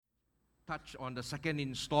touch on the second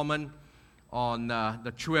installment on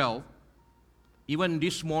the 12. Even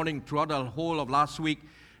this morning, throughout the whole of last week,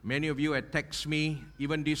 many of you had texted me.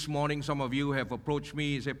 Even this morning, some of you have approached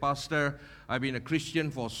me and said, Pastor, I've been a Christian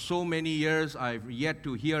for so many years. I've yet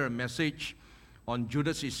to hear a message on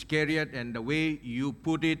Judas Iscariot, and the way you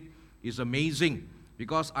put it is amazing,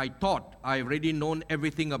 because I thought I already known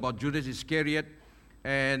everything about Judas Iscariot.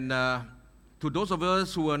 And to those of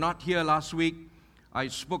us who were not here last week, I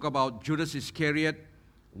spoke about Judas Iscariot,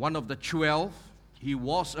 one of the 12. He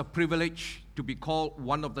was a privilege to be called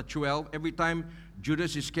one of the 12. Every time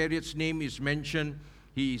Judas Iscariot's name is mentioned,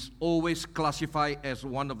 he is always classified as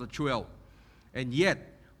one of the 12. And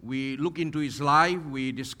yet, we look into his life,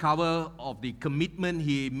 we discover of the commitment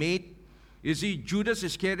he made. You see, Judas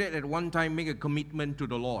Iscariot at one time made a commitment to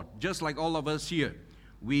the Lord. Just like all of us here,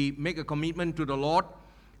 we make a commitment to the Lord,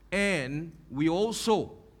 and we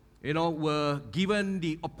also, were given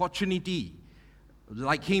the opportunity,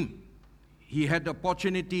 like him. He had the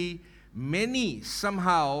opportunity. Many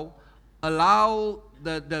somehow allow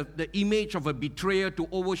the image of a betrayer to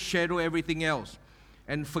overshadow everything else,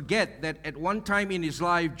 and forget that at one time in his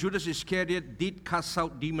life, Judas Iscariot did cast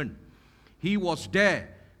out demons. He was there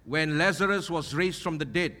when Lazarus was raised from the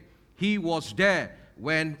dead. He was there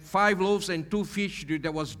when 5 loaves and 2 fish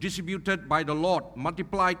that was distributed by the Lord,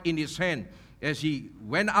 multiplied in his hand as he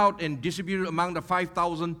went out and distributed among the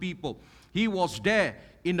 5,000 people. He was there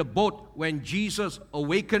in the boat when Jesus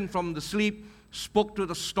awakened from the sleep, spoke to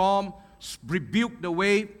the storm, rebuked the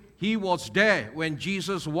wave. He was there when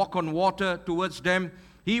Jesus walked on water towards them.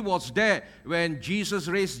 He was there when Jesus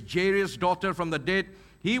raised Jairus' daughter from the dead.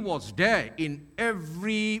 He was there in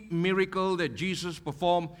every miracle that Jesus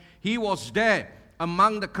performed. He was there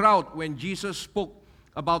among the crowd when Jesus spoke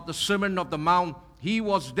about the Sermon of the Mount. He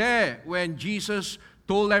was there when Jesus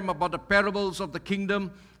told them about the parables of the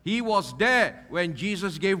kingdom. He was there when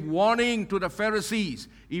Jesus gave warning to the Pharisees.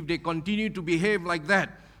 If they continue to behave like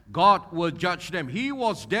that, God will judge them. He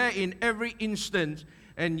was there in every instance,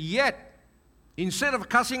 and yet, instead of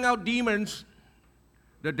casting out demons,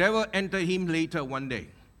 the devil entered him later one day.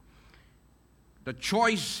 The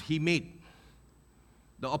choice he made,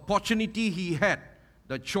 the opportunity he had,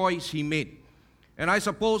 the choice he made. And I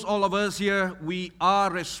suppose all of us here, we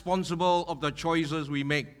are responsible of the choices we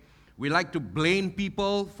make. We like to blame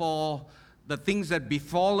people for the things that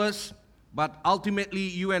befall us, but ultimately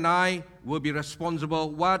you and I will be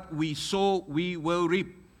responsible. What we sow, we will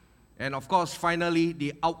reap. And of course, finally,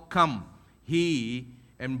 the outcome he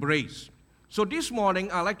embraced. So this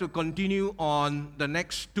morning, I'd like to continue on the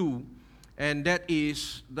next two, and that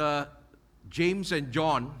is the James and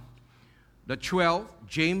John, the 12,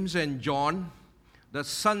 James and John, the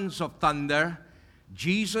sons of thunder.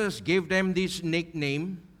 Jesus gave them this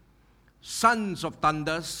nickname, sons of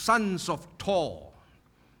thunder, sons of Thor.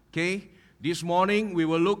 Okay? This morning, we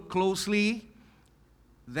will look closely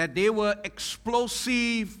that they were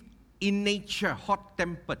explosive in nature,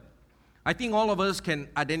 hot-tempered. I think all of us can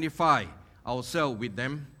identify ourselves with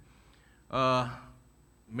them.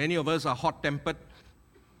 Many of us are hot-tempered.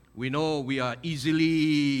 We know we are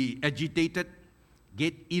easily agitated,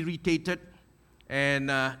 get irritated.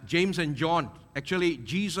 And James and John, actually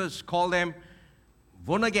Jesus called them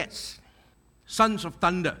Boanerges, sons of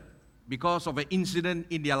thunder, because of an incident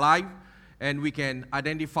in their life, and we can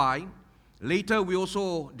identify. Later, we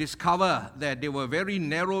also discover that they were very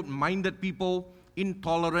narrow-minded people,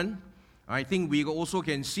 intolerant. I think we also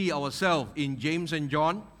can see ourselves in James and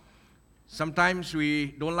John. Sometimes we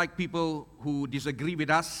don't like people who disagree with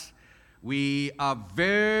us. We are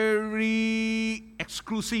very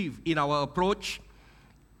exclusive in our approach.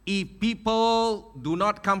 If people do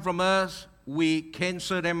not come from us, we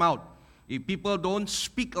cancel them out. If people don't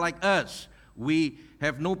speak like us, we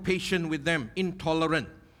have no patience with them, intolerant.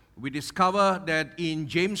 We discover that in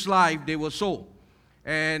James' life, they were so.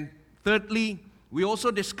 And thirdly, we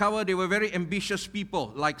also discover they were very ambitious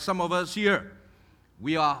people, like some of us here.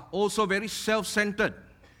 We are also very self-centered.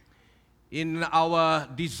 In our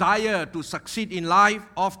desire to succeed in life,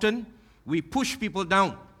 often we push people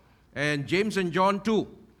down. And James and John too,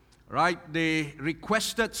 right? They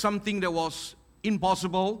requested something that was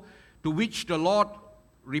impossible, to which the Lord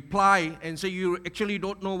replied and said, you actually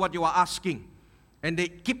don't know what you are asking. And they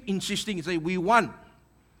keep insisting and say, we want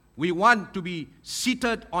to be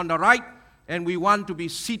seated on the right, and we want to be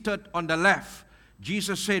seated on the left.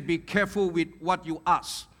 Jesus said, be careful with what you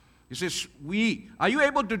ask. He says, are you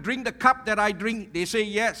able to drink the cup that I drink? They say,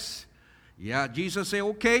 yes. Yeah, Jesus said,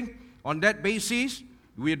 okay. On that basis,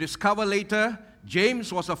 we discover later,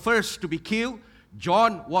 James was the first to be killed.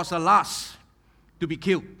 John was the last to be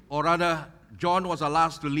killed. Or rather, John was the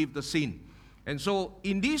last to leave the scene. And so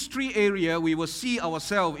in these three areas, we will see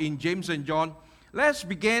ourselves in James and John. Let's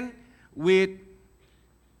begin with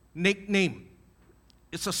nickname.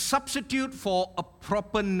 It's a substitute for a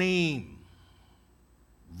proper name.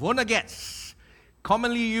 Vonages,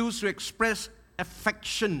 commonly used to express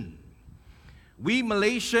affection. We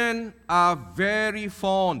Malaysians are very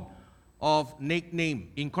fond of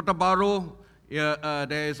nickname. In Kota Bharu,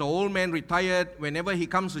 there is an old man retired. Whenever he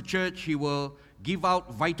comes to church, he will give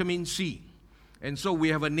out vitamin C. And so we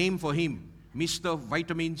have a name for him, Mr.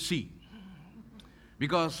 Vitamin C.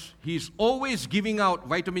 Because he's always giving out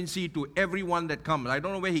vitamin C to everyone that comes. I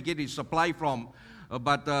don't know where he gets his supply from,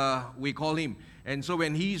 but we call him. And so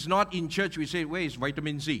when he's not in church, we say, where is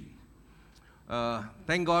vitamin C?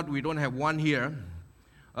 Thank God we don't have one here.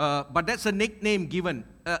 But that's a nickname given,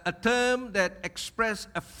 a term that expresses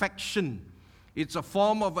affection. It's a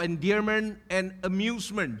form of endearment and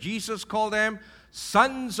amusement. Jesus called them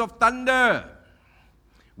sons of thunder.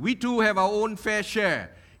 We too have our own fair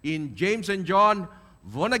share. In James and John,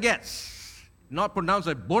 Vonages, not pronounced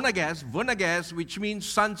as Bonagas, Vonages, which means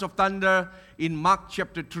sons of thunder in Mark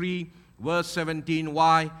chapter 3, verse 17.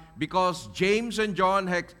 Why? Because James and John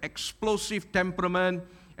had explosive temperament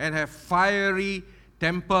and have fiery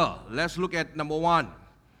temper. Let's look at number one.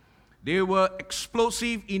 They were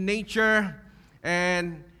explosive in nature,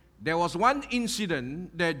 and there was one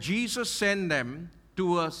incident that Jesus sent them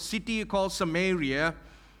to a city called Samaria,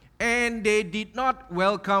 and they did not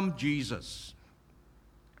welcome Jesus.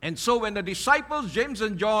 And so when the disciples, James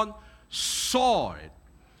and John, saw it,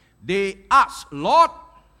 they asked, Lord,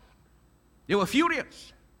 they were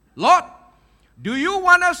furious, Lord, do you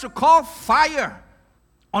want us to call fire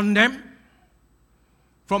on them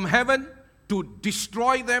from heaven to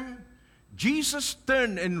destroy them? Jesus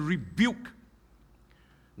turned and rebuked.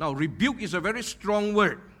 Now, rebuke is a very strong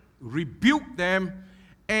word. Rebuked them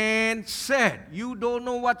and said, you don't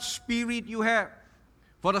know what spirit you have.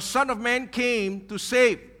 For the Son of Man came to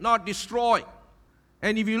save, not destroy.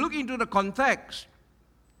 And if you look into the context,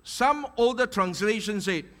 some older translations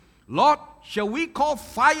say, Lord, shall we call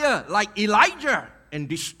fire like Elijah and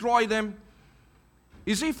destroy them?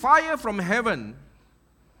 You see, fire from heaven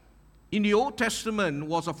in the Old Testament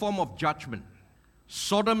was a form of judgment.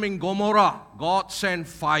 Sodom and Gomorrah, God sent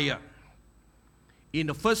fire. In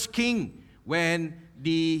the first king, when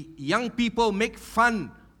the young people make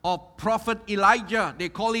fun of prophet Elijah, they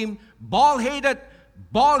call him bald-headed,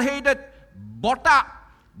 botak.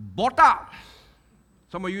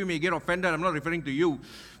 Some of you may get offended, I'm not referring to you.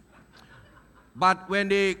 But when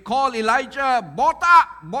they call Elijah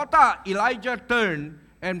botak, Elijah turned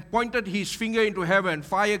and pointed his finger into heaven.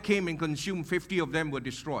 Fire came and consumed, 50 of them were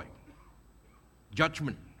destroyed.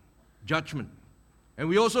 Judgment. And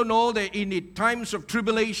we also know that in the times of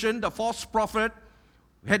tribulation, the false prophet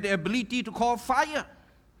had the ability to call fire.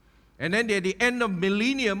 And then at the end of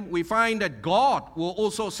millennium, we find that God will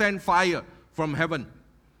also send fire from heaven.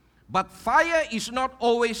 But fire is not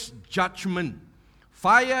always judgment.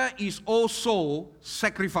 Fire is also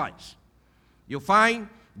sacrifice. You find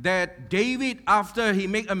that David, after he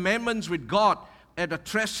made amendments with God at the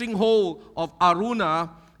threshing hole of Aruna,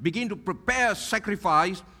 began to prepare a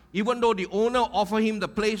sacrifice. Even though the owner offered him the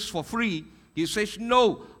place for free, he says,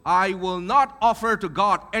 no, I will not offer to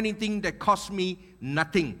God anything that costs me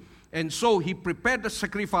nothing. And so he prepared the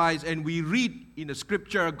sacrifice, and we read in the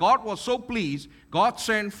scripture, God was so pleased, God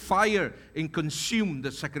sent fire and consumed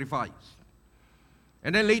the sacrifice.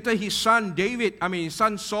 And then later his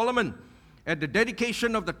son Solomon, at the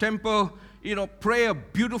dedication of the temple, pray a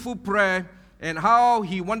beautiful prayer, and how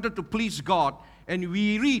he wanted to please God. And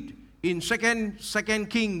we read in Second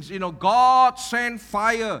Kings, God sent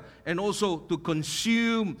fire and also to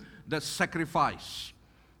consume the sacrifice.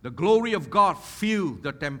 The glory of God filled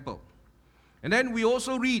the temple. And then we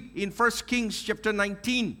also read in 1 Kings chapter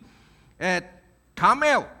 19 at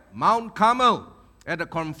Carmel, Mount Carmel, at the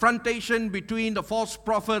confrontation between the false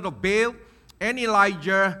prophet of Baal and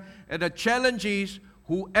Elijah. And the challenge is,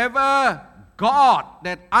 whoever God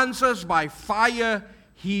that answers by fire,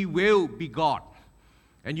 he will be God.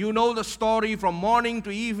 And you know the story from morning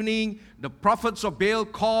to evening. The prophets of Baal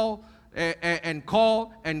call and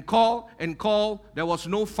call. There was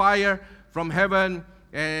no fire from heaven.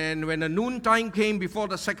 And when the noontime came before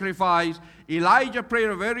the sacrifice, Elijah prayed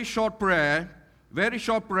a very short prayer.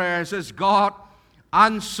 It says, God,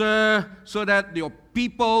 answer so that your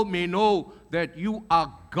people may know that you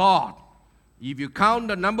are God. If you count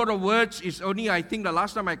the number of words, it's only, I think the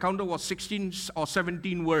last time I counted was 16 or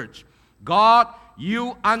 17 words. God,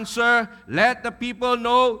 you answer, let the people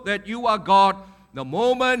know that you are God. The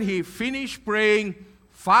moment he finished praying,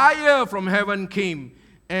 fire from heaven came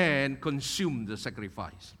and consumed the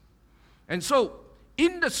sacrifice. And so,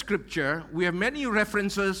 in the scripture, we have many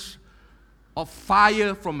references of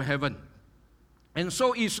fire from heaven. And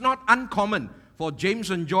so, it's not uncommon for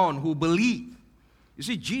James and John who believe. You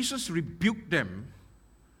see, Jesus rebuked them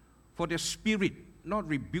for their spirit, not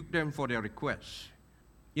rebuked them for their requests.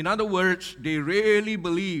 In other words, they really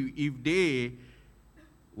believe if they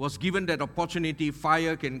was given that opportunity,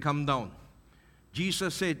 fire can come down.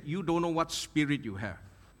 Jesus said, you don't know what spirit you have.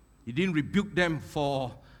 He didn't rebuke them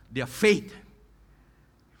for their faith.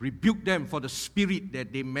 He rebuked them for the spirit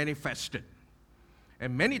that they manifested.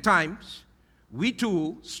 And many times, we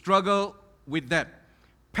too struggle with that.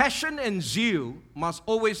 Passion and zeal must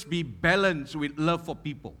always be balanced with love for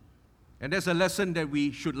people. And that's a lesson that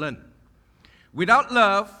we should learn. Without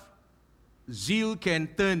love, zeal can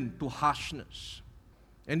turn to harshness.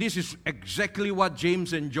 And this is exactly what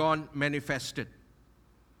James and John manifested.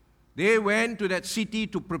 They went to that city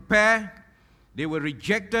to prepare. They were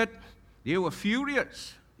rejected. They were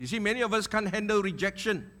furious. You see, many of us can't handle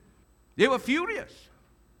rejection. They were furious.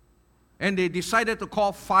 And they decided to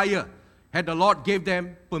call fire, had the Lord gave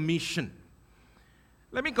them permission.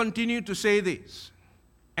 Let me continue to say this.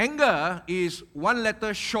 Anger is one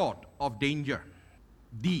letter short of danger.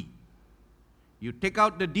 D. You take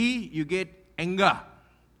out the D, you get anger,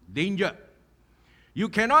 danger. You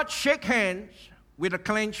cannot shake hands with a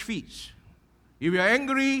clenched fist. If you're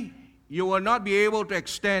angry, you will not be able to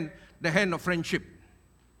extend the hand of friendship.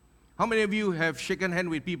 How many of you have shaken hands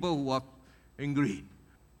with people who are angry?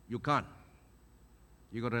 You can't.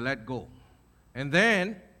 You got to let go. And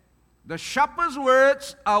then, the sharpest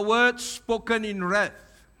words are words spoken in wrath.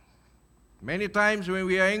 Many times when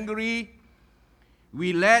we are angry,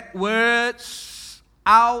 we let words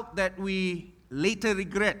out that we later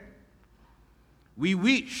regret. We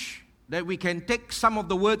wish that we can take some of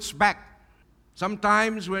the words back.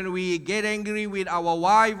 Sometimes when we get angry with our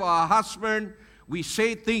wife or our husband, we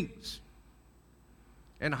say things.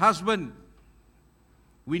 And husband,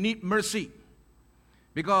 we need mercy.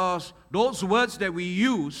 Because those words that we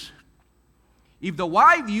use, if the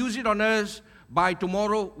wife uses it on us, by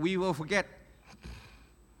tomorrow we will forget.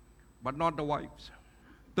 But not the wives.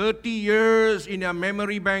 30 years in their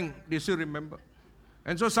memory bank, they still remember.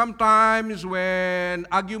 And so sometimes when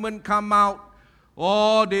argument come out,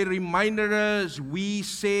 or they reminded us, we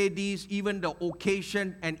say this, even the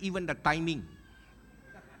occasion and even the timing.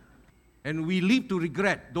 And we live to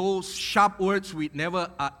regret those sharp words we never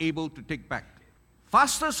are able to take back.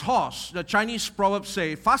 Fastest horse, the Chinese proverbs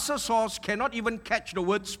say, fastest horse cannot even catch the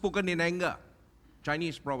words spoken in anger.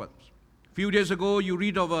 Chinese proverbs. A few days ago, you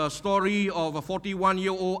read of a story of a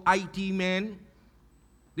 41-year-old IT man.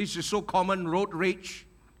 This is so common, road rage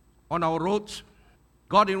on our roads.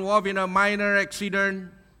 Got involved in a minor accident.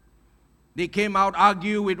 They came out,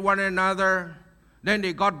 argued with one another. Then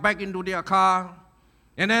they got back into their car.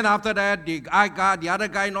 And then after that, the other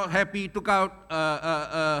guy not happy, took out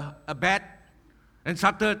a bat and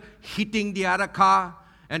started hitting the other car.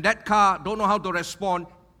 And that car don't know how to respond,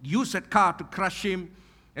 used that car to crush him.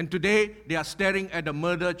 And today, they are staring at a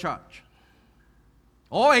murder charge.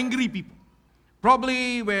 All angry people.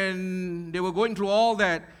 Probably when they were going through all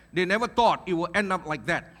that, they never thought it would end up like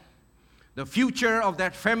that. The future of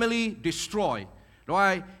that family destroyed.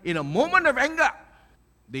 Why? In a moment of anger,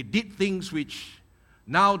 they did things which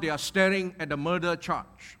now they are staring at the murder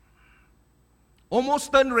charge.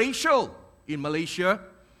 Almost turned racial in Malaysia.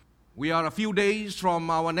 We are a few days from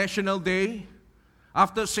our National Day.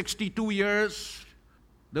 After 62 years,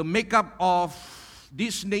 the makeup of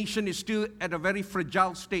this nation is still at a very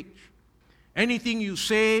fragile stage. Anything you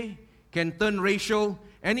say can turn racial.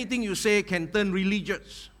 Anything you say can turn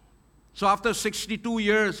religious. So after 62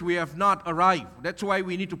 years, we have not arrived. That's why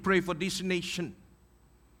we need to pray for this nation.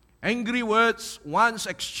 Angry words, once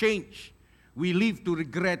exchanged, we live to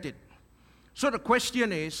regret it. So the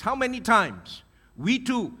question is, how many times we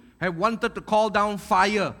too have wanted to call down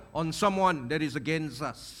fire on someone that is against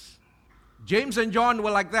us? James and John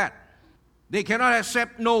were like that. They cannot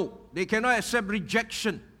accept no. They cannot accept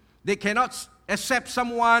rejection. They cannot accept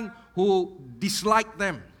someone who disliked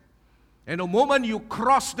them. And the moment you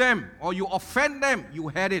cross them or you offend them, you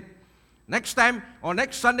had it. Next time or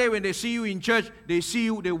next Sunday when they see you in church, they see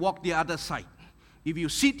you, they walk the other side. If you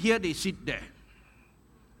sit here, they sit there.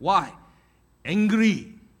 Why?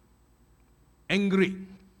 Angry.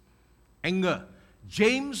 Anger.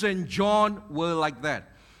 James and John were like that.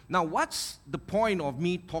 Now, what's the point of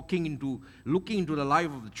me looking into the life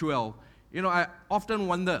of the 12? You know, I often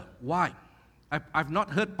wonder, why? I've not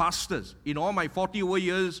heard pastors in all my 40 over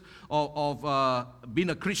years of being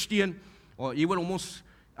a Christian, or even almost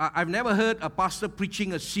I've never heard a pastor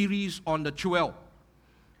preaching a series on the 12.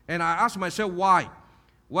 And I asked myself, why?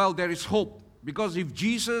 Well, there is hope. Because if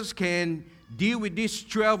Jesus can deal with these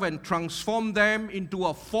 12 and transform them into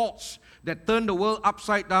a force that turn the world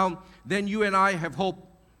upside down, then you and I have hope.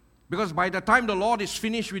 Because by the time the Lord is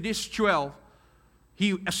finished with these 12,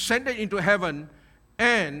 He ascended into heaven,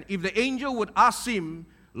 and if the angel would ask Him,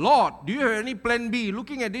 Lord, do you have any plan B?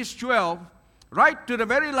 Looking at these 12, right to the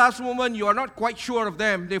very last moment, you are not quite sure of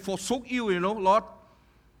them. They forsook you, Lord.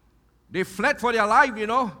 They fled for their life,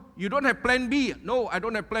 You don't have plan B. No, I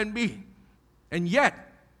don't have plan B. And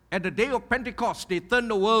yet, at the day of Pentecost, they turned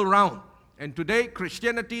the world around. And today,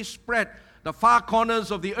 Christianity spread the far corners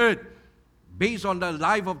of the earth based on the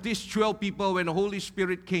life of these 12 people when the Holy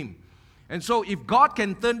Spirit came. And so, if God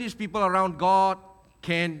can turn these people around, God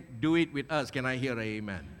can do it with us. Can I hear an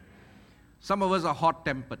amen? Some of us are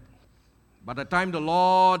hot-tempered. By the time the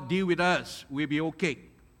Lord deal with us, we'll be okay.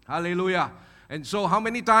 Hallelujah. And so, how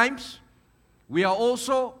many times? We are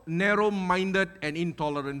also narrow-minded and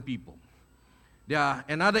intolerant people. There are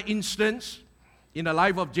another instance in the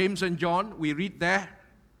life of James and John. We read there.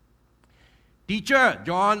 Teacher,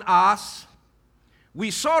 John asks,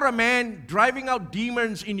 we saw a man driving out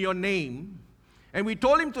demons in your name, and we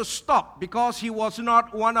told him to stop because he was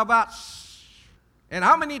not one of us. And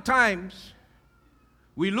how many times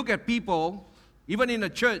we look at people, even in the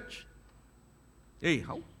church, hey,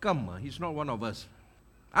 how come he's not one of us?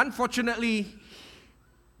 Unfortunately,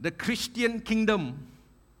 the Christian kingdom,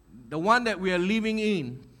 the one that we are living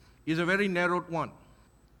in, is a very narrowed one.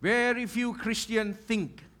 Very few Christians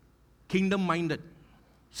think kingdom-minded.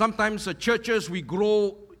 Sometimes the churches we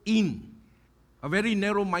grow in are very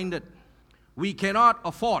narrow-minded. We cannot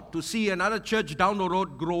afford to see another church down the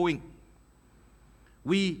road growing.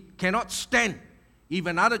 We cannot stand if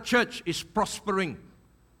another church is prospering,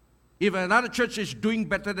 if another church is doing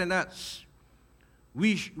better than us.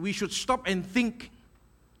 We should stop and think.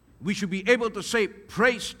 We should be able to say,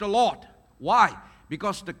 praise the Lord. Why?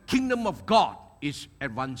 Because the kingdom of God is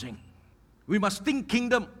advancing. We must think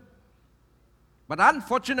kingdom. But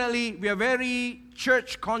unfortunately, we are very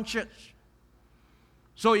church conscious.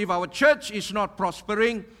 So if our church is not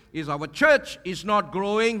prospering, if our church is not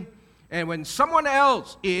growing, and when someone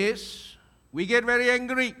else is, we get very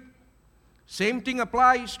angry. Same thing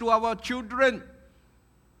applies to our children.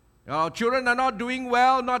 Our children are not doing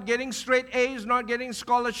well, not getting straight A's, not getting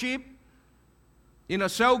scholarship. In a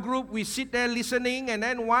cell group, we sit there listening, and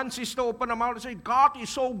then one sister opened her mouth and said, God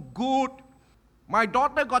is so good. My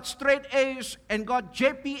daughter got straight A's and got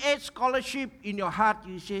JPA scholarship. In your heart,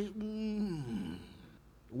 you say,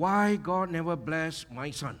 why God never blessed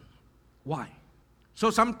my son? Why?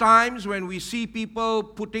 So sometimes when we see people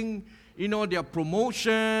putting, their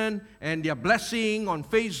promotion and their blessing on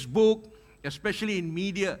Facebook, especially in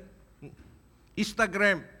media,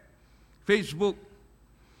 Instagram, Facebook,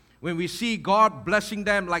 when we see God blessing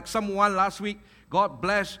them, like someone last week, God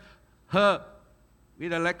blessed her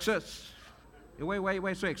with a Lexus.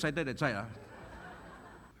 Why so excited inside?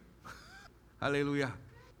 Hallelujah.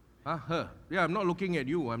 Her. Yeah, I'm not looking at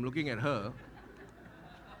you, I'm looking at her.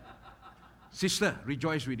 Sister,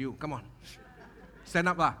 rejoice with you. Come on. Stand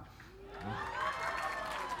up.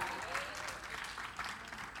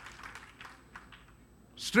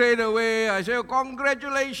 Straight away, I say,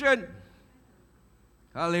 congratulations.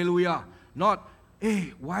 Hallelujah. Not,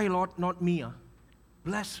 hey, why Lord, not me?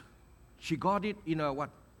 Bless. She got it in a what?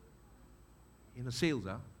 In a sales.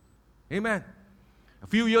 Amen. A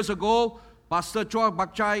few years ago, Pastor Chua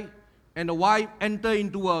Bakchai and the wife enter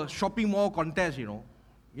into a shopping mall contest,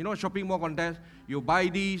 shopping mall contest. You buy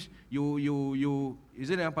these, you is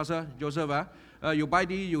it Pastor Joseph? You buy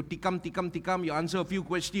these, you tikam, you answer a few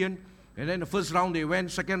questions. And then the first round they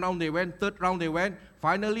went, second round they went, third round they went.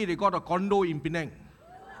 Finally, they got a condo in Penang.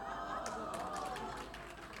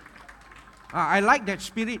 I like that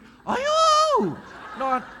spirit. Ayo!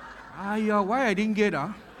 Not, why I didn't get,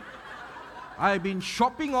 I've been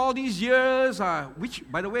shopping all these years.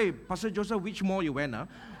 By the way, Pastor Joseph, which mall you went,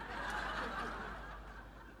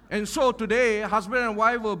 And so today, husband and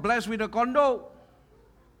wife were blessed with a condo.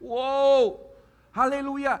 Whoa!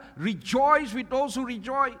 Hallelujah! Rejoice with those who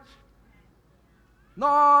rejoice.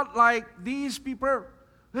 Not like these people.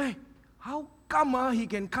 Hey, how come he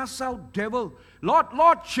can cast out devil?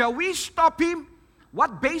 Lord, shall we stop him?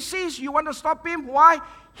 What basis you want to stop him? Why?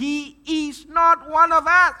 He is not one of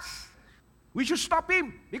us. We should stop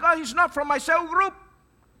him because he's not from my cell group.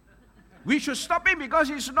 We should stop him because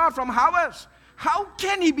he's not from ours. How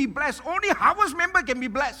can he be blessed? Only ours member can be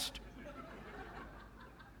blessed.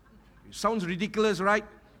 It sounds ridiculous, right?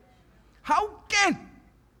 How can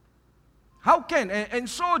How can? And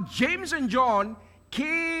so James and John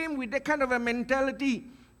came with that kind of a mentality.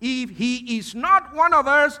 If he is not one of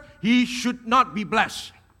us, he should not be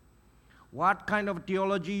blessed. What kind of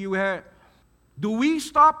theology you have? Do we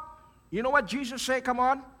stop? You know what Jesus said? Come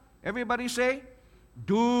on. Everybody say,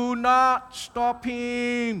 do not stop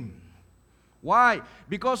him. Why?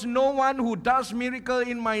 Because no one who does miracle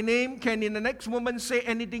in my name can in the next moment say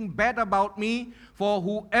anything bad about me. For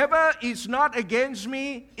whoever is not against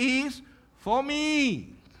me is for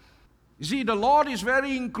me. You see, the Lord is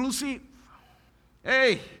very inclusive.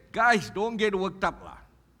 Hey, guys, don't get worked up.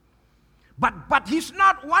 But he's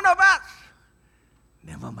not one of us.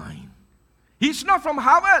 Never mind. He's not from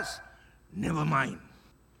Harvest. Never mind.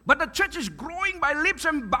 But the church is growing by leaps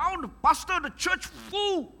and bounds. Pastor, the church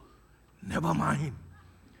full. Never mind.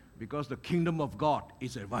 Because the kingdom of God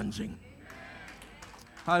is advancing.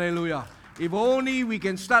 Hallelujah. If only we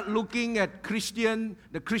can start looking at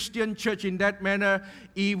the Christian church in that manner.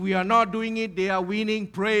 If we are not doing it, they are winning.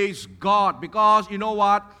 Praise God. Because you know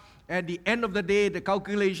what? At the end of the day, the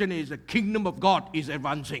calculation is the kingdom of God is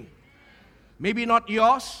advancing. Maybe not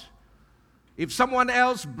yours. If someone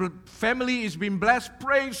else's family is being blessed,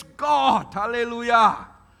 praise God. Hallelujah.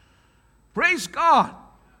 Praise God.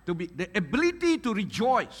 To be the ability to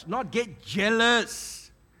rejoice, not get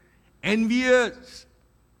jealous, envious.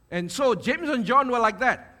 And so James and John were like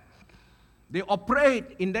that. They operate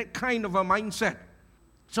in that kind of a mindset.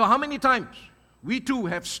 So how many times we too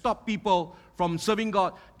have stopped people from serving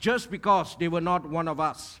God just because they were not one of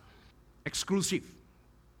us? Exclusive.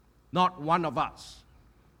 Not one of us.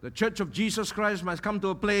 The Church of Jesus Christ must come to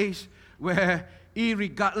a place where,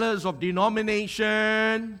 irregardless of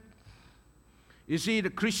denomination, you see, the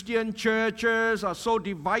Christian churches are so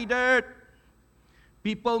divided.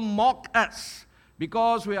 People mock us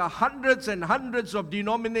because we are hundreds and hundreds of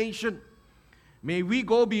denominations. May we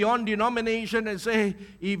go beyond denomination and say,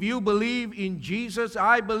 if you believe in Jesus,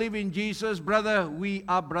 I believe in Jesus, brother, we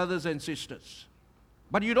are brothers and sisters.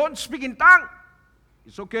 But you don't speak in tongue.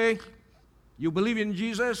 It's okay. You believe in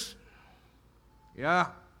Jesus? Yeah.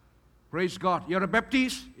 Praise God. You're a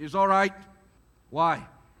Baptist? It's all right. Why?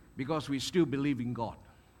 Because we still believe in God.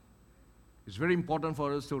 It's very important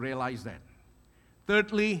for us to realize that.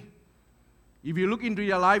 Thirdly, if you look into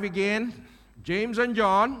your life again, James and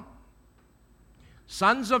John,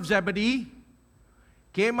 sons of Zebedee,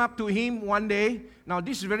 came up to him one day. Now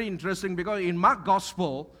this is very interesting because in Mark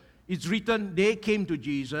Gospel, it's written they came to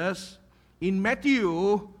Jesus. In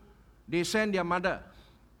Matthew, they sent their mother.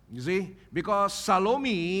 You see? Because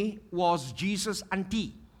Salome was Jesus'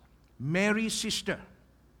 auntie, Mary's sister.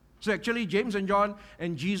 So actually, James and John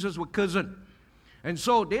and Jesus were cousins. And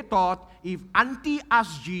so they thought, if auntie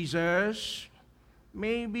asked Jesus,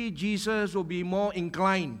 maybe Jesus will be more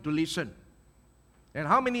inclined to listen. And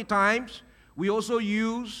how many times we also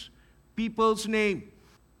use people's name?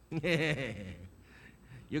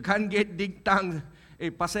 You can't get ding tongue.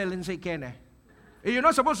 Hey, Pastor Lindsay Ken. Hey, you're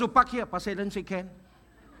not supposed to park here, Pastor Lindsay Ken.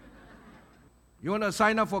 You want to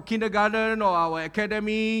sign up for kindergarten or our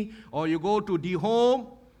academy, or you go to the home.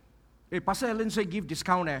 Hey, Pastor Ellen say give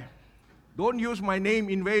discount. Don't use my name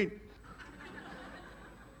in vain.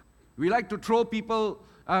 We like to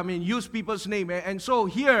use people's name. And so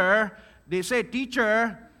here, they say,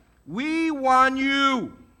 teacher, we want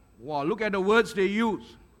you. Wow, look at the words they use.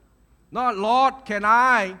 Not, Lord, can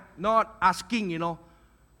I? Not asking,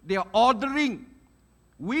 They are ordering.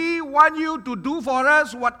 We want you to do for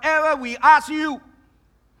us whatever we ask you.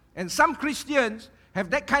 And some Christians have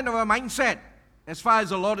that kind of a mindset. As far as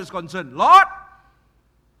the Lord is concerned, Lord,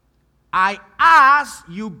 I ask,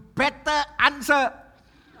 you better answer.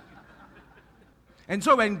 And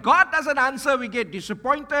so when God doesn't answer, we get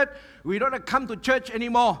disappointed. We don't want to come to church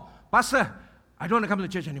anymore. Pastor, I don't want to come to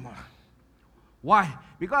church anymore. Why?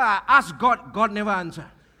 Because I asked God, God never answered.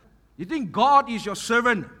 You think God is your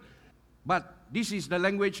servant, but this is the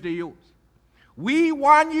language they use. We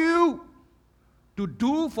want you to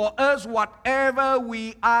do for us whatever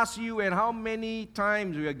we ask you, and how many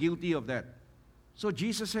times we are guilty of that. So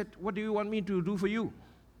Jesus said, what do you want me to do for you?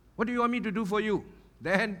 What do you want me to do for you?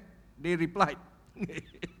 Then they replied,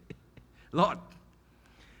 Lord,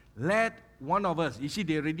 let one of us, you see,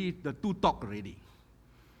 the two talk already.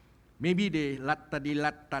 Maybe they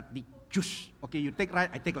choose. Okay, you take right,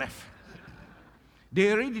 I take left.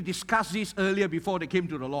 They already discussed this earlier before they came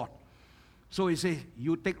to the Lord. So he says,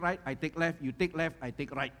 you take right, I take left, you take left, I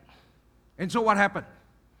take right. And so what happened?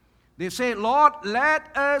 They say, Lord,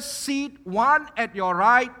 let us sit one at your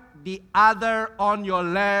right, the other on your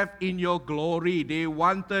left in your glory. They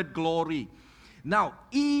wanted glory. Now,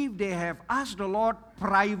 if they have asked the Lord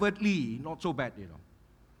privately, not so bad,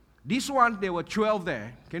 This one, there were 12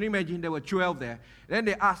 there. Can you imagine? There were 12 there. Then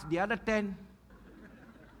they asked the other 10.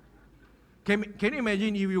 Can you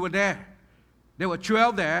imagine if you were there? There were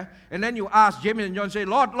 12 there. And then you asked James and John, say,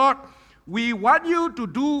 Lord, we want you to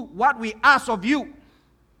do what we ask of you.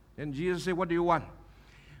 And Jesus said, what do you want?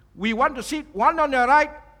 We want to sit one on the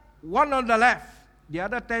right, one on the left. The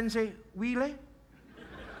other 10 say, really?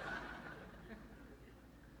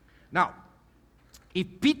 Now, if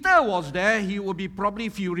Peter was there, he would be probably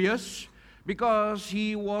furious because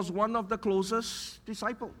he was one of the closest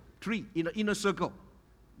disciples, 3 in the inner circle.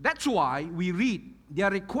 That's why we read their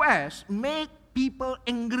request make people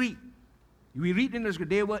angry. We read in the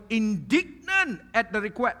scripture, they were indignant at the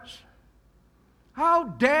request. How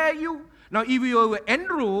dare you? Now, if you were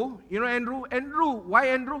Andrew, you know Andrew, why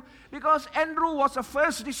Andrew? Because Andrew was the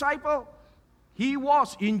first disciple. He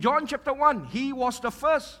was, in John chapter 1, he was the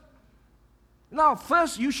first. Now,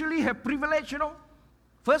 first usually have privilege,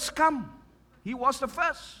 First come. He was the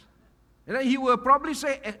first. And then he will probably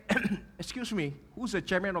say, excuse me, who's the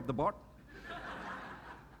chairman of the board?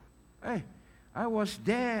 Hey, I was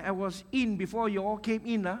there, I was in before you all came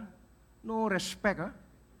in. No respect.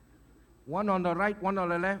 One on the right, one on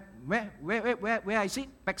the left. Where I sit?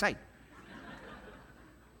 Backside.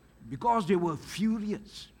 Because they were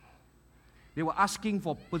furious. They were asking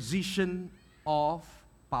for position of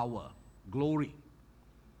power, glory.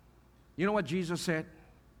 You know what Jesus said?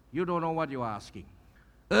 You don't know what you're asking.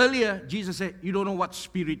 Earlier, Jesus said, you don't know what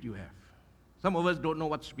spirit you have. Some of us don't know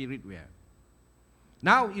what spirit we have.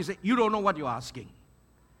 Now, he said, you don't know what you're asking.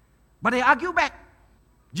 But they argue back.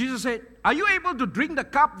 Jesus said, are you able to drink the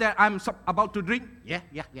cup that I'm about to drink? Yeah,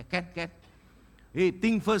 can. Hey,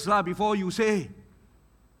 think first before you say,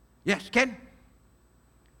 yes, can.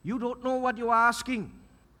 You don't know what you are asking.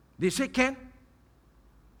 They say, can.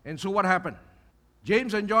 And so what happened?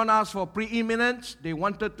 James and John asked for preeminence. They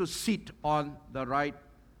wanted to sit on the right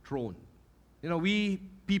throne. We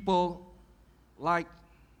people like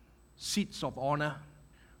seats of honor.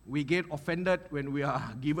 We get offended when we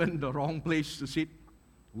are given the wrong place to sit.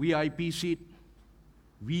 VIP seat,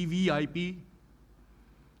 VVIP.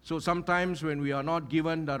 So sometimes when we are not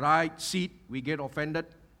given the right seat, we get offended.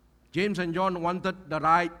 James and John wanted the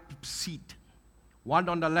right seat. One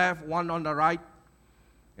on the left, one on the right.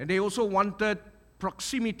 And they also wanted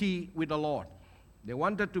proximity with the Lord. They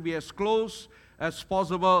wanted to be as close as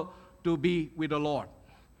possible to be with the Lord.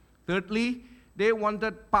 Thirdly, they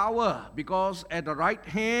wanted power because at the right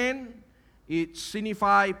hand, it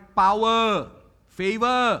signifies power,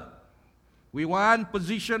 favor. We want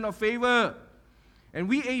position of favor. And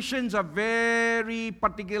we Asians are very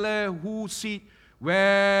particular who sit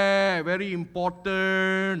where, very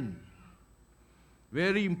important.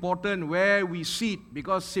 Very important where we sit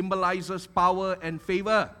because symbolizes power and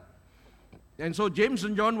favor. And so James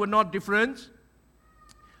and John were not different.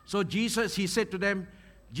 So Jesus said to them,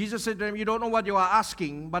 you don't know what you are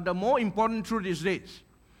asking, but the more important truth is this.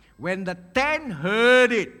 When the 10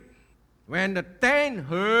 heard it,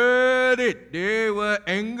 they were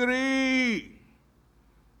angry.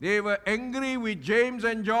 They were angry with James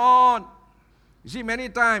and John. You see, many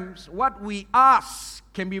times what we ask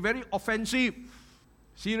can be very offensive.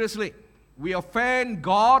 Seriously. We offend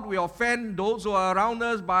God, we offend those who are around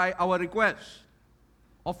us by our requests.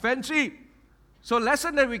 Offensive. So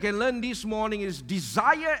lesson that we can learn this morning is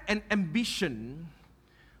desire and ambition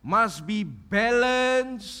must be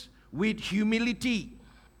balanced with humility.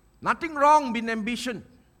 Nothing wrong being ambitious.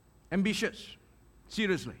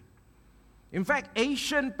 Seriously. In fact,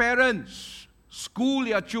 Asian parents school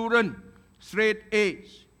their children straight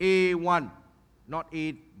A's, A1, not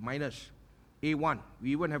A minus, A1. We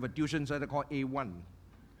even have a tuition center called A1.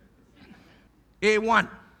 A1.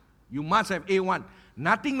 You must have A1.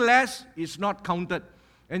 Nothing less is not counted.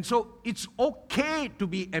 And so it's okay to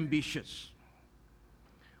be ambitious.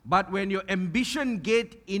 But when your ambition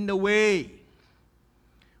gets in the way,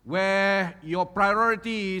 where your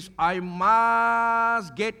priority is, I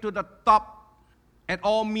must get to the top at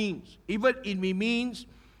all means. Even if it means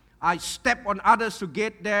I step on others to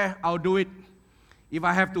get there, I'll do it. If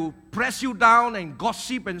I have to press you down and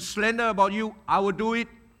gossip and slander about you, I will do it.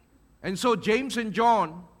 And so James and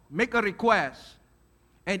John make a request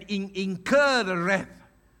and incur the wrath.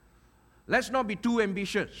 Let's not be too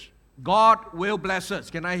ambitious. God will bless us.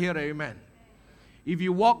 Can I hear amen? If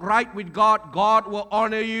you walk right with God, God will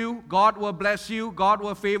honor you, God will bless you, God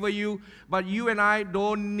will favor you, but you and I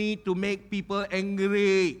don't need to make people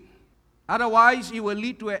angry. Otherwise, it will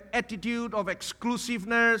lead to an attitude of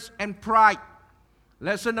exclusiveness and pride.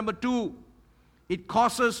 Lesson number 2, it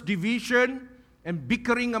causes division and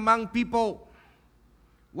bickering among people.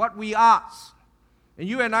 What we ask. And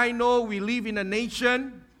you and I know we live in a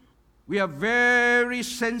nation, we are very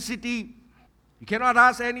sensitive. You cannot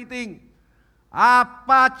ask anything.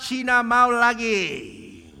 Apa China mau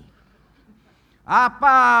lagi?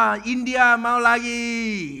 Apa India mau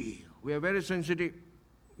lagi? We are very sensitive.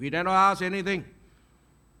 We dare not ask anything.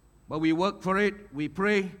 But we work for it, we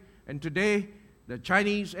pray, and today, the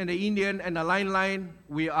Chinese and the Indian and the Lion,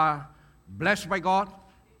 we are blessed by God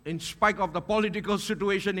in spite of the political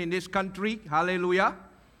situation in this country. Hallelujah.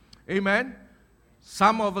 Amen.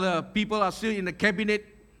 Some of the people are still in the cabinet.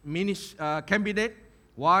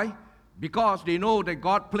 Why? Because they know that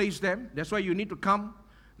God placed them. That's why you need to come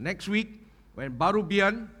next week when Baru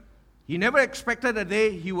Bian, he never expected a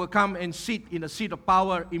day he will come and sit in the seat of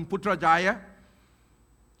power in Putrajaya.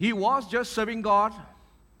 He was just serving God.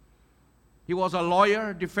 He was a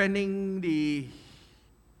lawyer defending the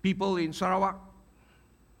people in Sarawak.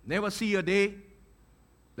 Never see a day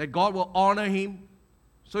that God will honor him.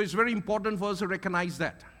 So it's very important for us to recognize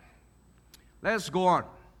that. Let's go on.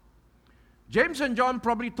 James and John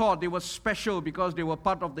probably thought they were special because they were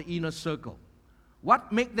part of the inner circle.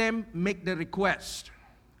 What made them make the request?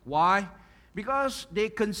 Why? Because they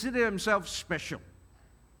consider themselves special.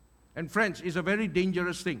 And friends, it's a very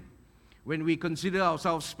dangerous thing when we consider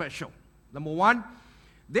ourselves special. Number one,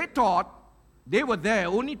 they thought they were there.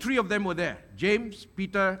 Only three of them were there. James,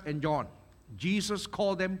 Peter, and John. Jesus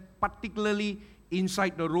called them particularly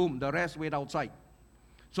inside the room. The rest went outside.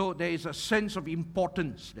 So there is a sense of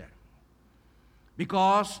importance there.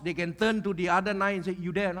 Because they can turn to the other nine and say,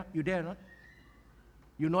 you there or not? You there or not?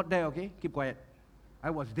 You're not there, okay? Keep quiet.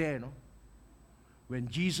 I was there, no? When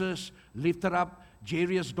Jesus lifted up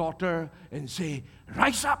Jairus' daughter and say,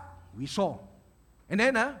 rise up, we saw. And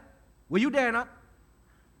then, were you there or not?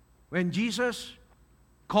 When Jesus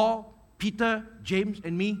called Peter, James,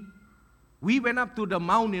 and me, we went up to the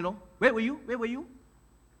mount, Where were you? Where were you?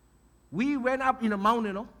 We went up in the mount,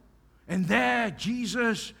 And there,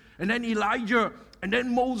 Jesus, and then Elijah, and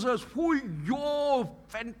then Moses.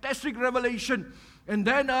 Fantastic revelation. And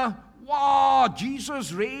then, wow,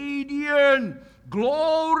 Jesus radiant.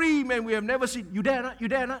 Glory, man, we have never seen. You there or not? You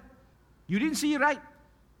there or not? You didn't see it, right?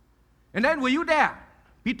 And then, were you there?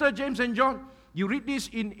 Peter, James, and John. You read this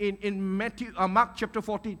in Mark chapter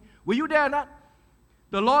 14. Were you there or not?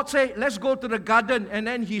 The Lord said, let's go to the garden. And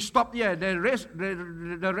then he stopped here.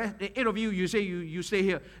 The eight of you, you say you stay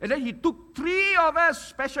here. And then he took three of us,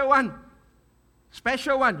 special one.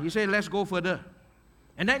 He said, let's go further.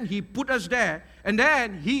 And then he put us there. And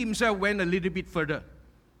then he himself went a little bit further.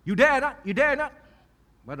 You there or not? You there or not?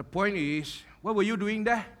 But the point is, what were you doing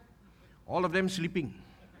there? All of them sleeping.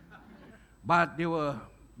 But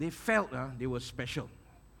they felt they were special.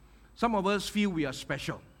 Some of us feel we are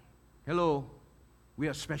special. Hello, we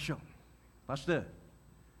are special. Pastor,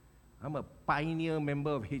 I'm a pioneer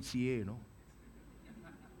member of HCA,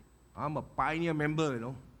 I'm a pioneer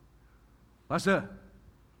member, Pastor,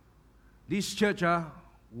 this church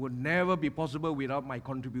would never be possible without my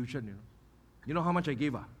contribution, You know how much I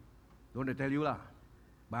gave? Don't want to tell you,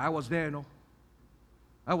 But I was there,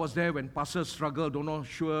 I was there when Pastor struggled, don't know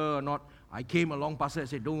sure or not. I came along, Pastor, and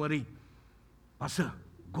said, don't worry. Pastor,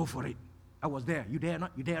 go for it. I was there. You there or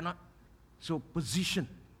not? You there or not? So position.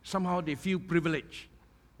 Somehow they feel privileged.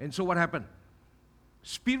 And so what happened?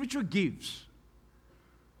 Spiritual gifts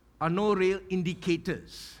are no real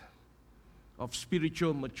indicators of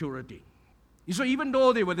spiritual maturity. So even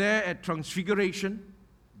though they were there at Transfiguration,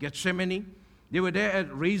 Gethsemane, they were there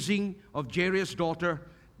at raising of Jairus' daughter,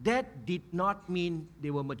 that did not mean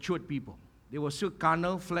they were matured people. They were still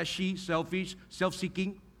carnal, fleshy, selfish,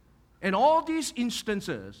 self-seeking. And all these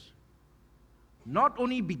instances not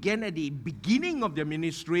only began at the beginning of their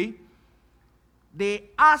ministry, they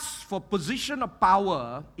asked for position of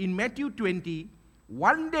power in Matthew 20,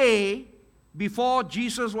 one day before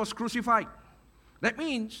Jesus was crucified. That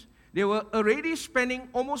means they were already spending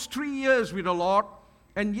almost 3 years with the Lord,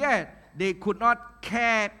 and yet they could not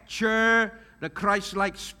capture the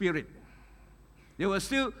Christ-like spirit. They were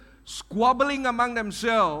still squabbling among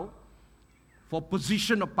themselves for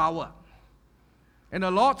position of power. And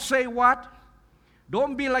the Lord say what?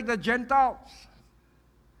 Don't be like the Gentiles.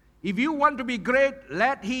 If you want to be great,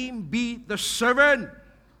 let him be the servant.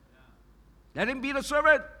 Let him be the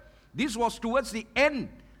servant. This was towards the end,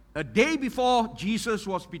 a day before Jesus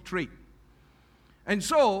was betrayed. And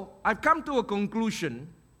so, I've come to a conclusion.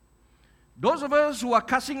 Those of us who are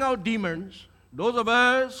casting out demons, those of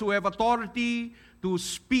us who have authority to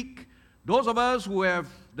speak, those of us who have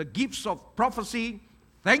the gifts of prophecy,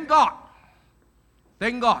 thank God.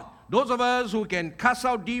 Thank God. Those of us who can cast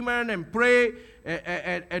out demons and pray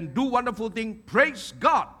and do wonderful things, praise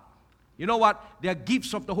God. You know what? They are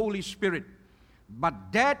gifts of the Holy Spirit. But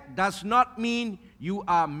that does not mean you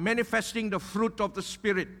are manifesting the fruit of the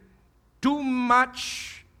Spirit. Too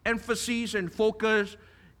much emphasis and focus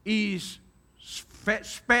is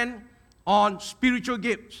spent on spiritual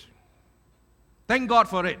gifts. Thank God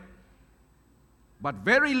for it. But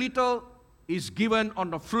very little is given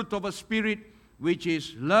on the fruit of a Spirit, which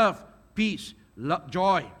is love, peace,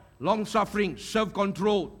 joy, long-suffering,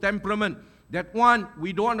 self-control, temperament. That one,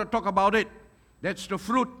 we don't want to talk about it. That's the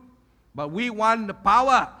fruit. But we want the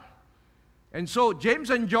power. And so James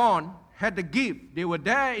and John had the gift. They were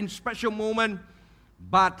there in special moment,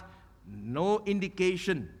 but no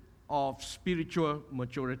indication of spiritual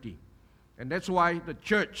maturity. And that's why the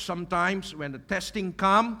church sometimes, when the testing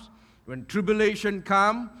comes, when tribulation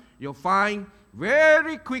comes, you'll find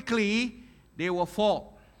very quickly they will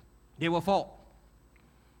fall. They will fall.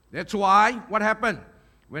 That's why, what happened?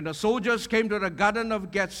 When the soldiers came to the Garden of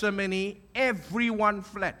Gethsemane, everyone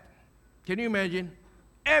fled. Can you imagine?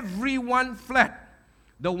 Everyone fled.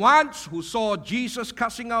 The ones who saw Jesus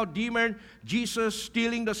casting out demons, Jesus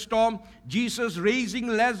stilling the storm, Jesus raising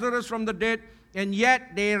Lazarus from the dead, and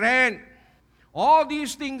yet they ran. All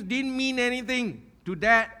these things didn't mean anything to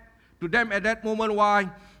them at that moment. Why?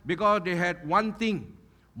 Because they had one thing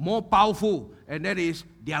more powerful, and that is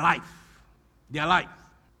their life. Their life.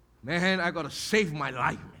 Man, I got to save my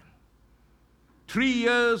life, man. 3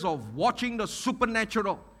 years of watching the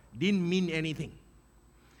supernatural didn't mean anything.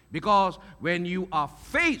 Because when you are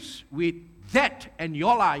faced with that in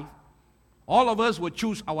your life, all of us will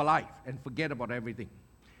choose our life and forget about everything.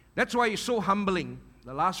 That's why it's so humbling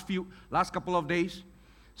the last couple of days.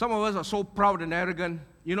 Some of us are so proud and arrogant.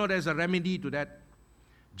 You know, there's a remedy to that.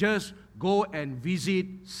 Just go and visit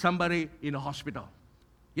somebody in a hospital.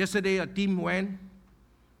 Yesterday, a team went,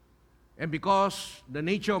 and because the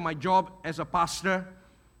nature of my job as a pastor,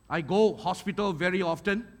 I go hospital very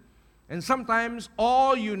often, and sometimes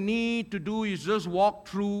all you need to do is just walk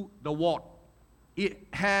through the ward. It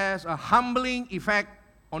has a humbling effect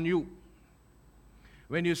on you.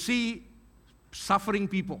 When you see suffering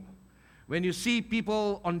people, when you see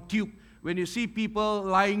people on tube, when you see people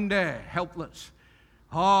lying there helpless,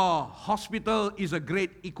 hospital is a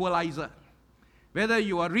great equalizer. Whether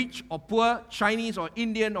you are rich or poor, Chinese or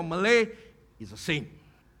Indian or Malay, it's the same.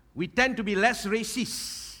 We tend to be less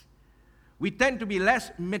racist. We tend to be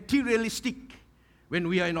less materialistic when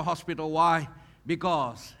we are in a hospital. Why?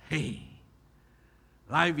 Because, hey,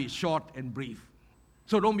 life is short and brief.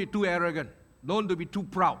 So don't be too arrogant. Don't be too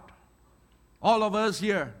proud. All of us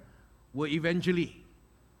here will eventually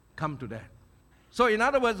come to that. So in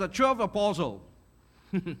other words, the 12 apostles,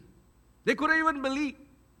 they couldn't even believe.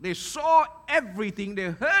 They saw everything. They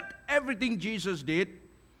heard everything Jesus did.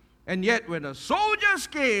 And yet when the soldiers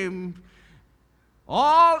came,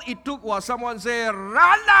 all it took was someone say,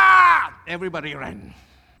 "Run!" Everybody ran.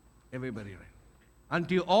 Everybody ran.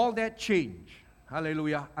 Until all that changed.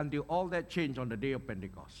 Hallelujah. Until all that changed on the day of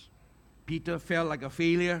Pentecost. Peter felt like a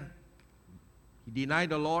failure. He denied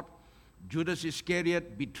the Lord. Judas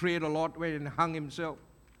Iscariot betrayed the Lord, went and hung himself.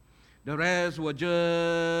 The rest were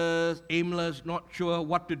just aimless, not sure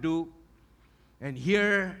what to do. And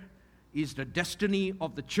here is the destiny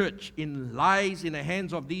of the church lies in the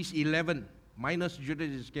hands of these 11, minus Judas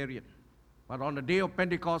Iscariot. But on the day of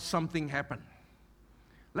Pentecost, something happened.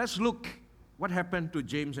 Let's look what happened to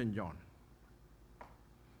James and John.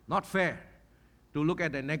 Not fair to look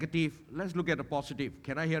at the negative. Let's look at the positive.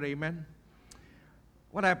 Can I hear amen?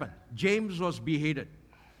 What happened? James was beheaded.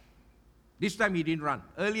 This time he didn't run.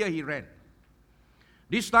 Earlier he ran.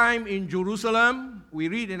 This time in Jerusalem, we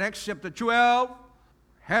read in Acts chapter 12,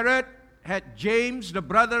 Herod had James, the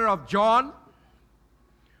brother of John,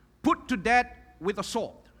 put to death with a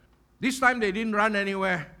sword. This time they didn't run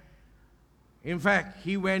anywhere. In fact,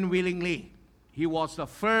 he went willingly. He was the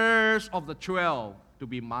first of the 12 to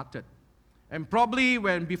be martyred. And probably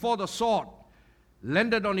when before the sword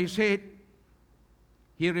landed on his head,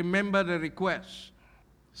 he remembered the request.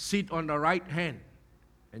 Sit on the right hand.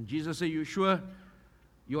 And Jesus said, "You sure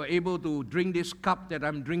you are able to drink this cup that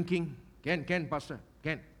I'm drinking?" Can, Pastor,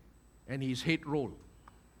 can. And his head rolled.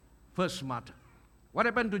 First martyr. What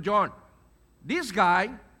happened to John? This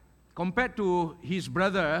guy, compared to his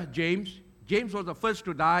brother James was the first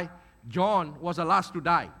to die. John was the last to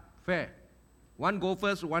die. Fair. One go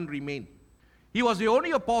first, one remain. He was the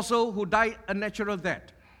only apostle who died a natural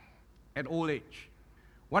death at old age.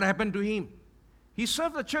 What happened to him? He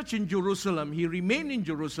served the church in Jerusalem. He remained in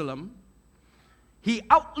Jerusalem. He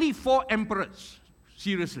outlived 4 emperors.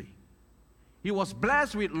 Seriously. He was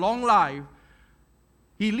blessed with long life.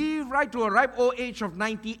 He lived right to a ripe old age of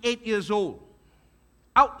 98 years old.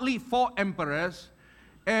 outlived 4 emperors,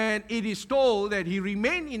 and it is told that he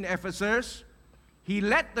remained in Ephesus. He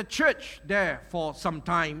led the church there for some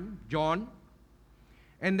time, John.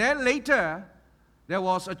 And then later, there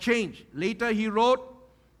was a change. Later he wrote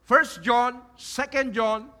 1 John, 2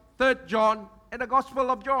 John, 3 John, and the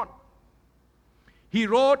Gospel of John. He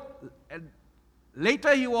wrote,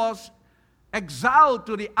 later he was exiled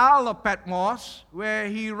to the Isle of Patmos, where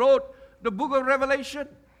he wrote the book of Revelation.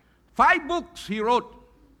 5 books he wrote,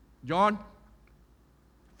 John.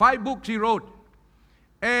 5 books he wrote.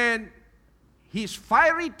 And his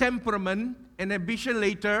fiery temperament and ambition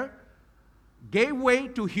later gave way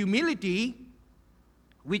to humility,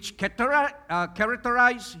 which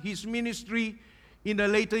characterized his ministry in the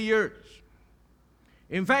later years.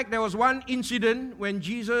 In fact, there was one incident when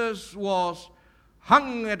Jesus was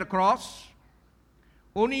hung at the cross.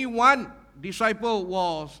 Only one disciple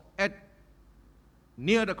was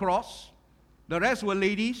near the cross. The rest were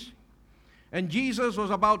ladies. And Jesus was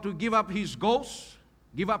about to give up his ghost,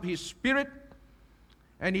 give up his spirit,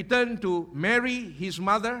 and he turned to Mary, his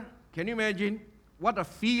mother. Can you imagine what a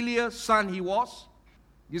filial son he was?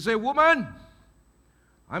 He said, "Woman,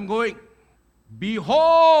 I'm going.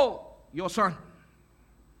 Behold your son."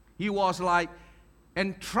 He was like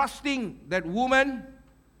entrusting that woman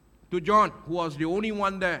to John, who was the only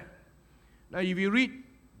one there. Now, if you read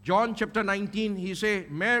John chapter 19, he said,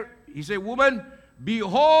 "Woman,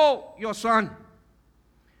 behold your son."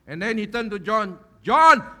 And then he turned to John,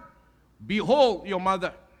 "John, behold your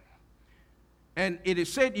mother." And it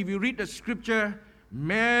is said, if you read the scripture,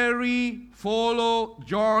 Mary followed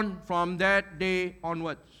John from that day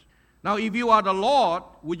onwards. Now, if you are the Lord,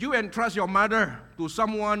 would you entrust your mother to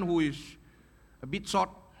someone who is a bit short?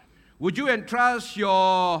 Would you entrust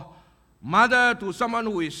your mother to someone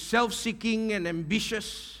who is self-seeking and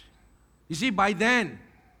ambitious? You see, by then,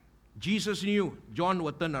 Jesus knew John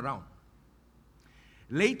would turn around.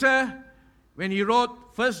 Later, when he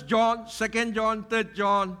wrote 1 John, 2 John, 3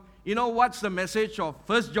 John, you know what's the message of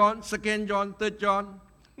 1 John, 2 John, 3 John?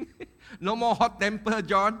 No more hot temper,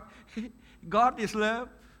 John. God is love.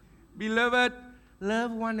 Beloved,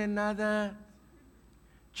 love one another.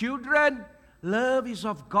 Children, love is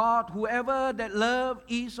of God. Whoever that love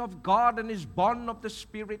is of God and is born of the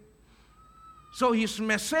Spirit. So his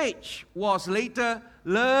message was later,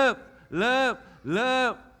 love, love,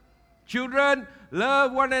 love. Children,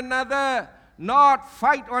 love one another, not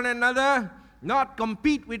fight one another, not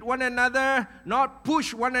compete with one another, not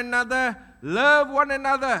push one another, love one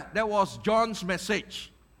another. That was John's message.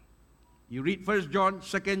 You read 1 John,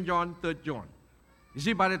 2 John, 3 John. You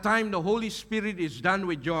see, by the time the Holy Spirit is done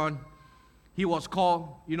with John, he was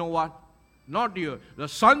called, you know what? Not the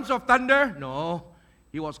sons of thunder. No,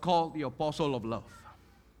 he was called the apostle of love.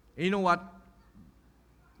 And you know what?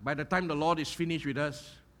 By the time the Lord is finished with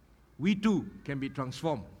us, we too can be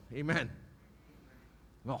transformed. Amen.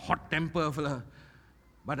 A hot temper fella.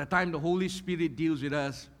 By the time the Holy Spirit deals with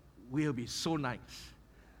us, we'll be so nice.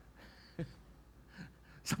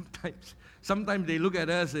 Sometimes they look at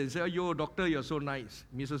us and say, "Oh, yo, doctor, you're so nice."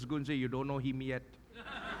 Mrs. Gun say, "You don't know him yet."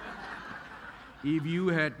 If you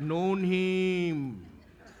had known him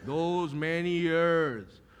those many years,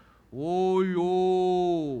 oh,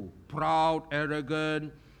 yo, proud,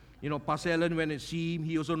 arrogant. You know, Pastor Allen went and see him.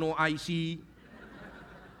 He also know IC.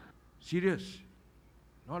 Serious.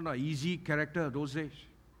 Not an easy character those days.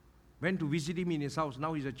 Went to visit him in his house.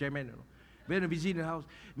 Now he's a chairman. You know. Went to visit the house.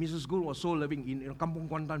 Mrs. Gould was so loving in Kampong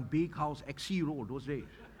Kuantan, big house, XC Road those days.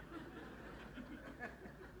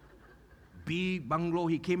 Big bungalow.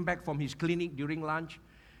 He came back from his clinic during lunch,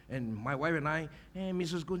 and my wife and I,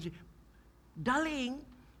 Mrs. Gould said, "Darling,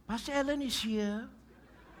 Pastor Allen is here."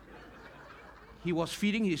 He was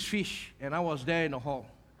feeding his fish, and I was there in the hall.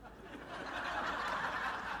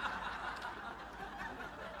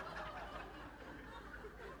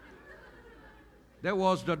 That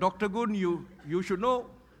was the Dr. Gun you should know.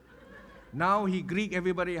 Now he greet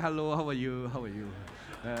everybody, "Hello, how are you? How are you?"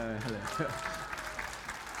 Hello.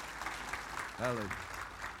 Hello.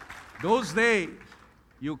 Those days,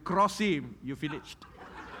 you cross him, you finished.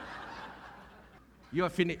 You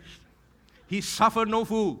are finished. He suffered no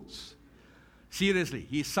fools. Seriously,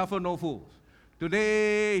 he suffered no fools.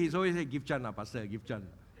 Today, he's always saying, "Give Chan, Pastor, give Chan."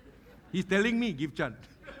 He's telling me, "Give Chan."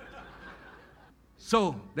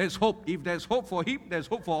 So, there's hope. If there's hope for him, there's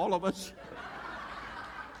hope for all of us.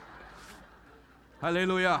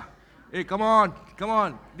 Hallelujah. Hey, come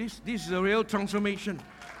on. This is a real transformation.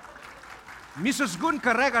 Mrs. Gun,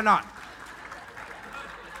 correct or not?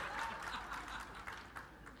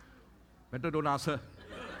 Better don't ask her.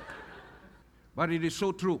 But it is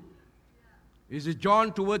so true. Is it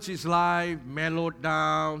John towards his life mellowed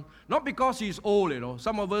down? Not because he's old,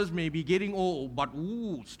 Some of us may be getting old, but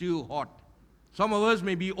still hot. Some of us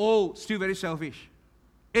may be old, still very selfish.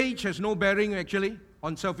 Age has no bearing, actually,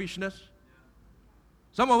 on selfishness.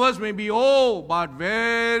 Some of us may be old, but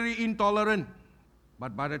very intolerant.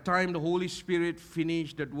 But by the time the Holy Spirit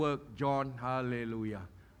finished that work, John, hallelujah,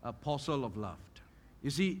 apostle of love.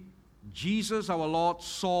 You see, Jesus, our Lord,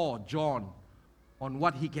 saw John on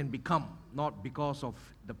what he can become, not because of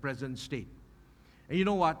the present state. And you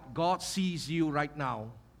know what? God sees you right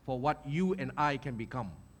now for what you and I can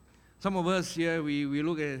become. Some of us here, we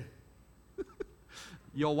look at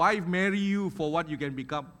your wife marry you for what you can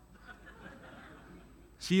become.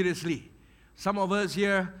 Seriously. Some of us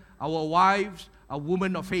here, our wives are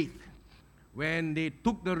women of faith. When they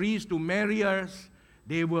took the risk to marry us,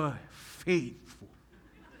 they were faithful.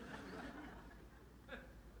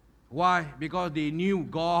 Why? Because they knew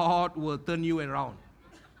God will turn you around.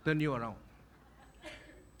 Turn you around.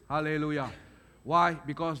 Hallelujah. Why?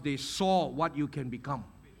 Because they saw what you can become.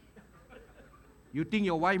 You think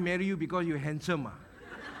your wife marry you because you're handsome?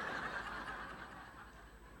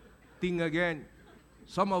 Think again.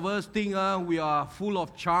 Some of us think we are full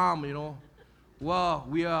of charm, Well,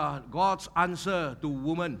 we are God's answer to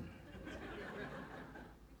women.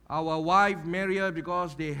 Our wife married her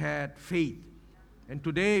because they had faith. And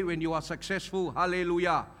today, when you are successful,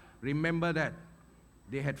 hallelujah, remember that.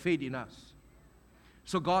 They had faith in us.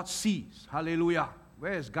 So God sees, hallelujah.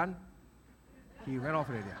 Where is Gun? He went off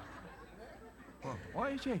already.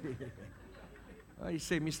 What is he? He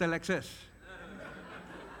said, Mr. Lexus.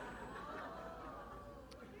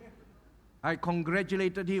 I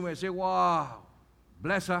congratulated him. I said, wow,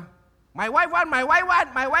 bless her. My wife won, my wife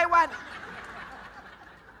won, my wife won.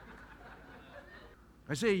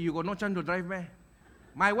 I say, you got no chance to drive, man.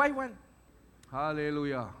 My wife won.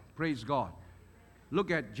 Hallelujah. Praise God. Look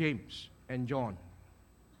at James and John.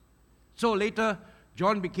 So later,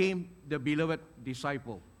 John became the beloved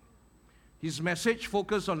disciple. His message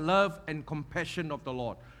focused on love and compassion of the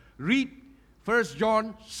Lord. Read 1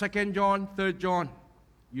 John, 2 John, 3 John.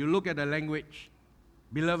 You look at the language.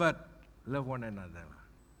 Beloved, love one another.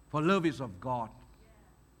 For love is of God.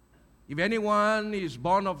 If anyone is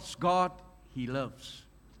born of God, he loves.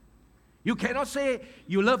 You cannot say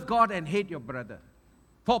you love God and hate your brother.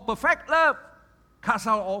 For perfect love casts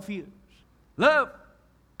out all fears. Love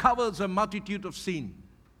covers a multitude of sin,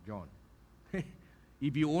 John.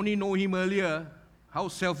 If you only know him earlier, how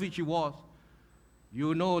selfish he was,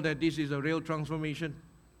 you know that this is a real transformation.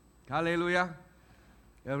 Hallelujah.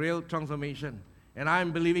 A real transformation. And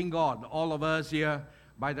I'm believing God, all of us here,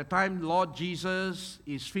 by the time Lord Jesus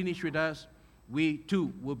is finished with us, we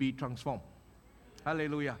too will be transformed.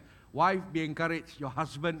 Hallelujah. Wife, be encouraged. Your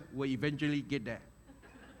husband will eventually get there.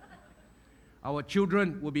 Our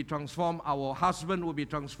children will be transformed. Our husband will be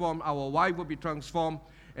transformed. Our wife will be transformed.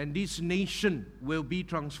 And this nation will be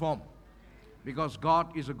transformed. Because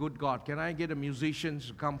God is a good God. Can I get the musicians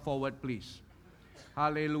to come forward, please?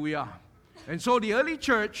 Hallelujah. And so the early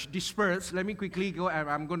church dispersed. Let me quickly go.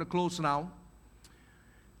 I'm going to close now.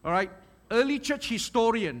 All right. Early church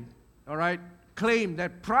historian, all right, claimed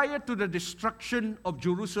that prior to the destruction of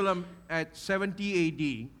Jerusalem at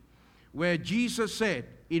 70 AD, where Jesus said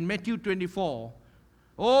in Matthew 24,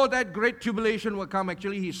 that great tribulation will come.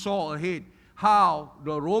 Actually, he saw ahead how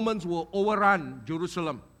the Romans will overrun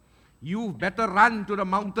Jerusalem. You better run to the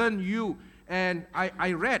mountain, And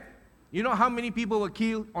I read, you know how many people were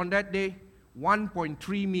killed on that day?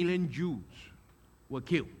 1.3 million Jews were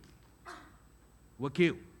killed.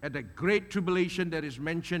 At the great tribulation that is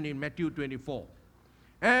mentioned in Matthew 24.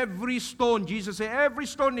 Every stone, Jesus said, every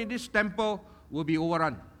stone in this temple will be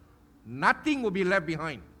overrun. Nothing will be left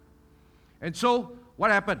behind. And so, what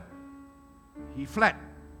happened? He fled.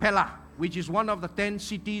 Pella, which is one of the 10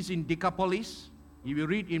 cities in Decapolis. If you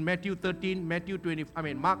read in Matthew 13,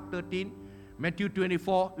 Mark 13, Matthew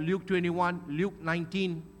 24, Luke 21, Luke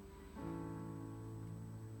 19.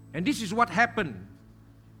 And this is what happened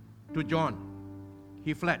to John.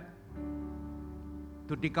 He fled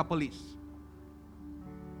to Decapolis.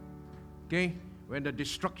 Okay? When the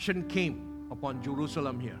destruction came upon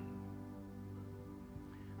Jerusalem here.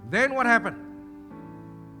 Then what happened?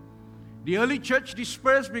 The early church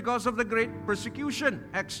dispersed because of the great persecution.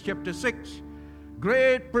 Acts chapter 6.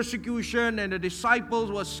 Great persecution, and the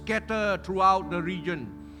disciples were scattered throughout the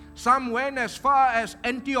region. Some went as far as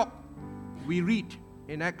Antioch, we read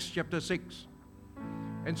in Acts chapter 6.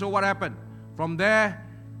 And so what happened? From there,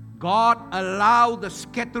 God allowed the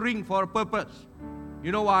scattering for a purpose.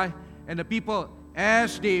 You know why? And the people,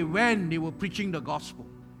 as they went, they were preaching the gospel.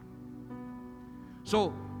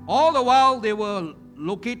 So, All the while they were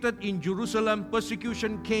located in Jerusalem,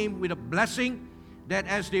 persecution came with a blessing that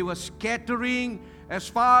as they were scattering as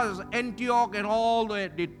far as Antioch and all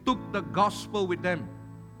that, they took the gospel with them.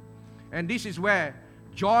 And this is where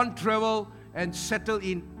John traveled and settled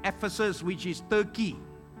in Ephesus, which is Turkey.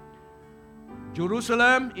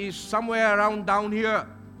 Jerusalem is somewhere around down here.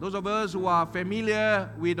 Those of us who are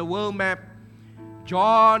familiar with the world map,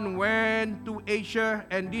 John went to Asia,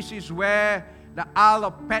 and this is where the Isle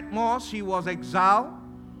of Patmos, he was exiled.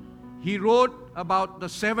 He wrote about the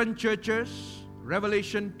 7 churches,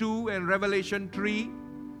 Revelation 2 and Revelation 3.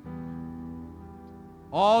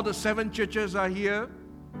 All the 7 churches are here.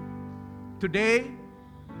 Today,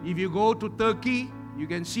 if you go to Turkey, you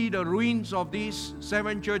can see the ruins of these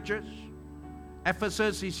 7 churches.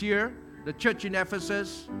 Ephesus is here, the church in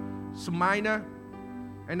Ephesus, Smyrna.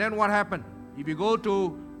 And then what happened? If you go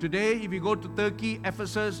to Turkey,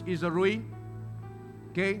 Ephesus is a ruin.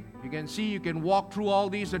 Okay, you can see, you can walk through all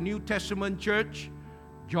these, the New Testament church.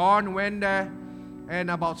 John went there,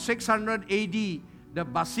 and about 600 AD, the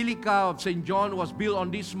Basilica of St. John was built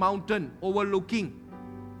on this mountain overlooking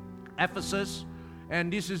Ephesus.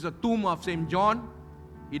 And this is the tomb of St. John.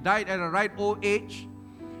 He died at a ripe old age.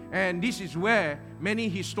 And this is where many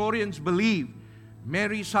historians believe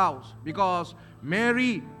Mary's house, because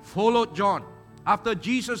Mary followed John. After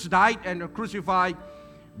Jesus died and was crucified,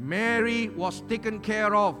 Mary was taken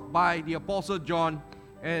care of by the Apostle John.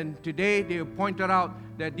 And today they pointed out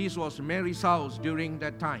that this was Mary's house during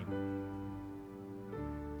that time.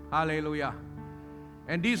 Hallelujah.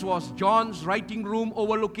 And this was John's writing room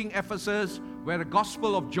overlooking Ephesus, where the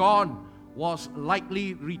Gospel of John was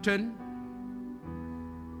likely written.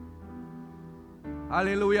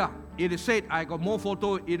 Hallelujah. It is said, I got more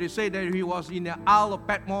photo, it is said that he was in the Isle of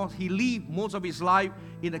Patmos. He lived most of his life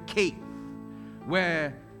in a cave,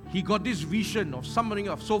 where he got this vision of something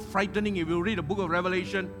of so frightening. If you read the book of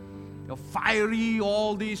Revelation, fiery,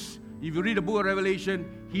 all this. If you read the book of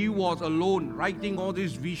Revelation, he was alone writing all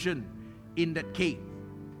this vision in that cave.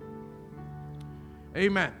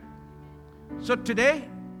 Amen. So today,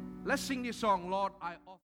 let's sing this song, Lord, I offer.